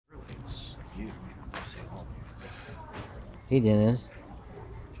you. Say home. Hey, Dennis.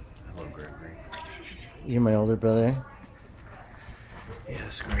 Hello, Gregory. You're my older brother.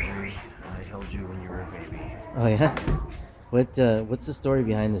 Yes, Gregory. I held you when you were a baby. Oh yeah. What's the story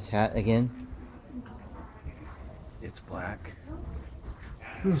behind this hat again? It's black.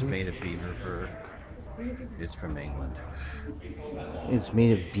 It's made of beaver fur. It's from England. It's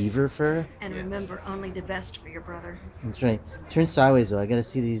made of beaver fur. And Yes. remember, only the best for your brother. That's right. Turn sideways though. I gotta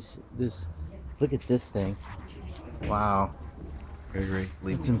see these. This. Look at this thing. Wow. Gregory,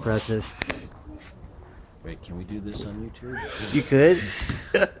 leave It's me alone. impressive. Wait, can we do this on YouTube? You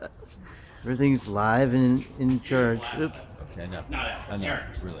could. Everything's live and in charge. Oop. Okay, enough.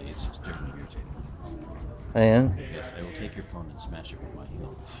 Enough. Really, it's just driven me irritated. I am. Yes, I will take your phone and smash it with my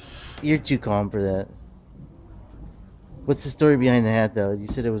heel. You're too calm for that. What's the story behind the hat though? You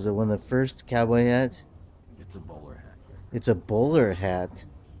said it was one of the first cowboy hats. It's a bowler hat. It's a bowler hat.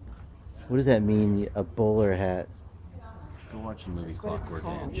 What does that mean? A bowler hat? Go watch the movie Clockwork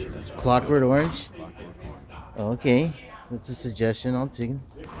Orange. That's what Clockwork Orange? Clockwork Orange. Okay, that's a suggestion. I'll take it.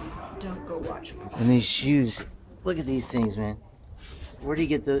 Don't go watch. And these shoes. Look at these things, man. Where do you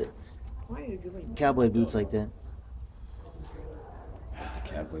get the Why are you doing cowboy boots like that? At the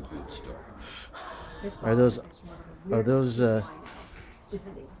Cowboy Boot Store. Are those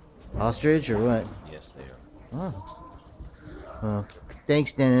ostrich or what? Yes, they are. Oh. Well,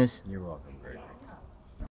 thanks, Dennis. You're welcome.